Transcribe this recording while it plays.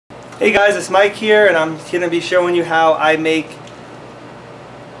Hey guys, it's Mike here, and I'm going to be showing you how I make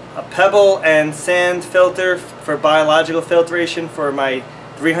a pebble and sand filter for biological filtration for my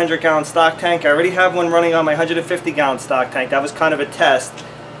 300-gallon stock tank. I already have one running on my 150-gallon stock tank. That was kind of a test.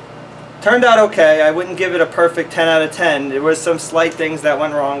 Turned out okay. I wouldn't give it a perfect 10 out of 10. There was some slight things that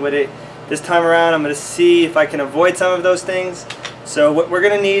went wrong with it. This time around I'm going to see if I can avoid some of those things. So what we're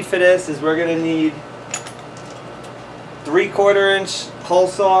going to need for this is we're going to need 3/4 inch hole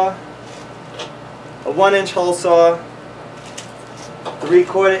saw, a 1-inch hole saw,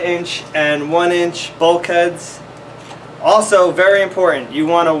 3/4 inch and 1 inch bulkheads. Also very important, you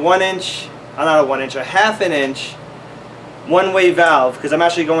want a 1 inch, not a 1 inch, a 1/2 inch one-way valve, because I'm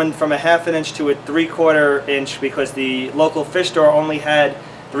actually going from a 1/2 inch to a 3/4 inch because the local fish store only had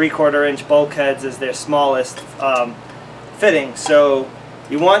 3/4 inch bulkheads as their smallest fitting. So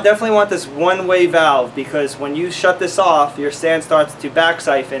you definitely want this one-way valve, because when you shut this off, your sand starts to back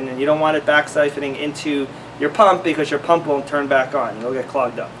siphon, and you don't want it back siphoning into your pump because your pump won't turn back on. It'll get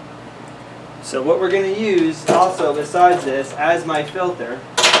clogged up. So what we're going to use also besides this as my filter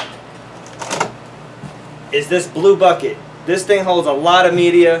is this blue bucket. This thing holds a lot of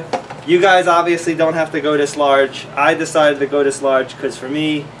media. You guys obviously don't have to go this large. I decided to go this large because for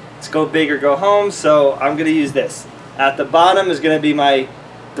me it's go big or go home, so I'm going to use this. At the bottom is going to be my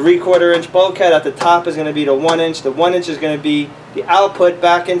 3/4 inch bulkhead. At the top is going to be the 1 inch. The 1 inch is going to be the output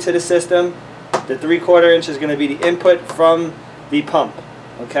back into the system. The 3/4 inch is going to be the input from the pump.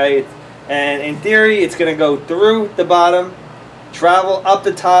 Okay, and in theory it's going to go through the bottom, travel up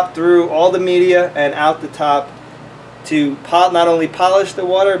the top through all the media and out the top to not only polish the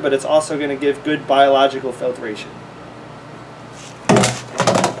water, but it's also going to give good biological filtration.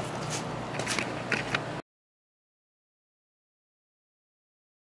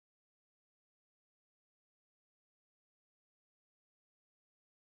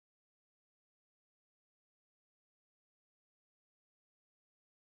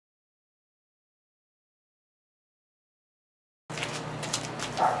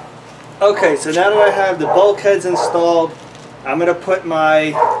 Okay, so now that I have the bulkheads installed, I'm going to put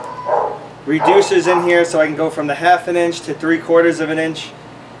my reducers in here so I can go from the 1/2 inch to 3/4 inch.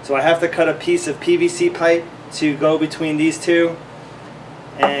 So I have to cut a piece of PVC pipe to go between these two,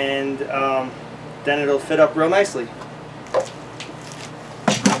 and then it'll fit up real nicely.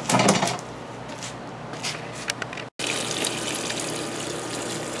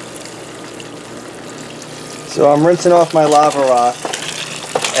 So I'm rinsing off my lava rock,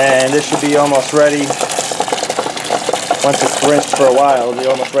 and this should be almost ready. Once it's rinsed for a while, it'll be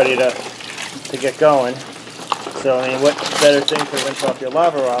almost ready to get going. So I mean, what better thing to rinse off your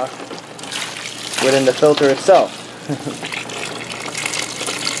lava rock within the filter itself.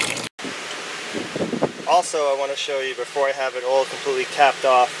 Also, I want to show you before I have it all completely capped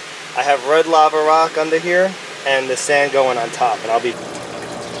off, I have red lava rock under here and the sand going on top, and I'll be...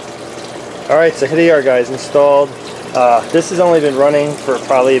 Alright, so here they are guys, installed. This has only been running for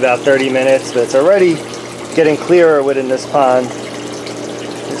probably about 30 minutes, but it's already getting clearer within this pond.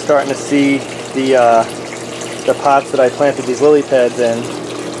 You're starting to see the pots that I planted these lily pads in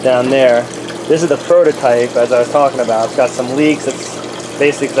down there. This is the prototype, as I was talking about. It's got some leaks. It's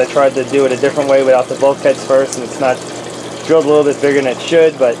basically because I tried to do it a different way without the bulkheads first, and it's not drilled a little bit bigger than it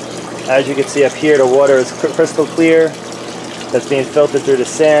should, but as you can see up here, the water is crystal clear. That's being filtered through the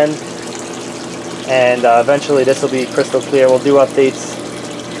sand. And eventually this will be crystal clear. We'll do updates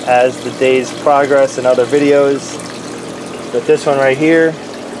as the days progress in other videos. But this one right here,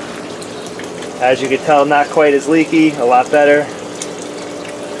 as you can tell, not quite as leaky, a lot better.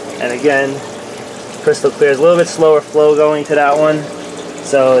 And again, crystal clear. There's a little bit slower flow going to that one,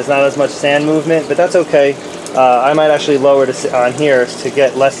 so there's not as much sand movement, but that's okay. I might actually lower this on here to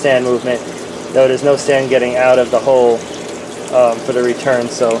get less sand movement, though there's no sand getting out of the hole for the return,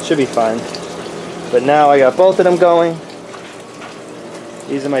 so it should be fine. But now I got both of them going.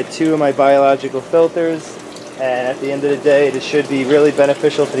 These are two of my biological filters, and at the end of the day this should be really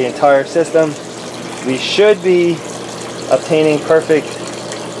beneficial for the entire system. We should be obtaining perfect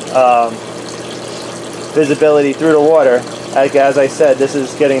visibility through the water. As I said, this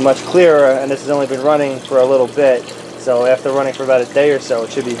is getting much clearer, and this has only been running for a little bit, so after running for about a day or so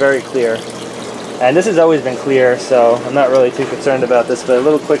it should be very clear. And this has always been clear, so I'm not really too concerned about this, but a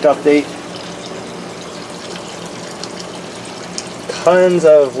little quick update. Tons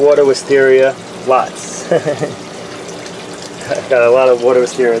of water wisteria, lots. I've got a lot of water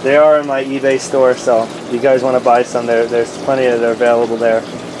wisteria. They are in my eBay store, so if you guys want to buy some, there's plenty that are available there.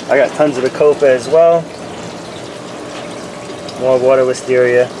 I got tons of the copa as well. More water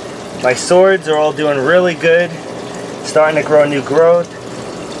wisteria. My swords are all doing really good. Starting to grow new growth.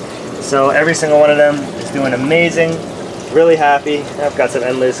 So every single one of them is doing amazing. Really happy. I've got some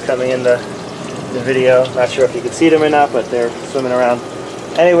endless coming in the video. Not sure if you can see them or not, but they're swimming around.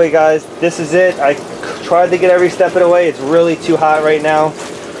 Anyway guys, this is it. I tried to get every step of the way. It's really too hot right now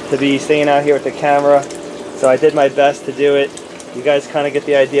to be staying out here with the camera. So I did my best to do it. You guys kind of get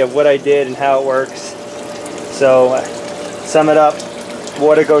the idea of what I did and how it works. So sum it up.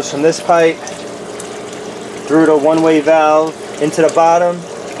 Water goes from this pipe through the one-way valve into the bottom,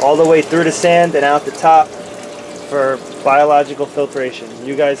 all the way through the sand and out the top for biological filtration.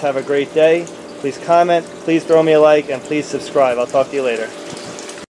 You guys have a great day. Please comment, please throw me a like, and please subscribe. I'll talk to you later.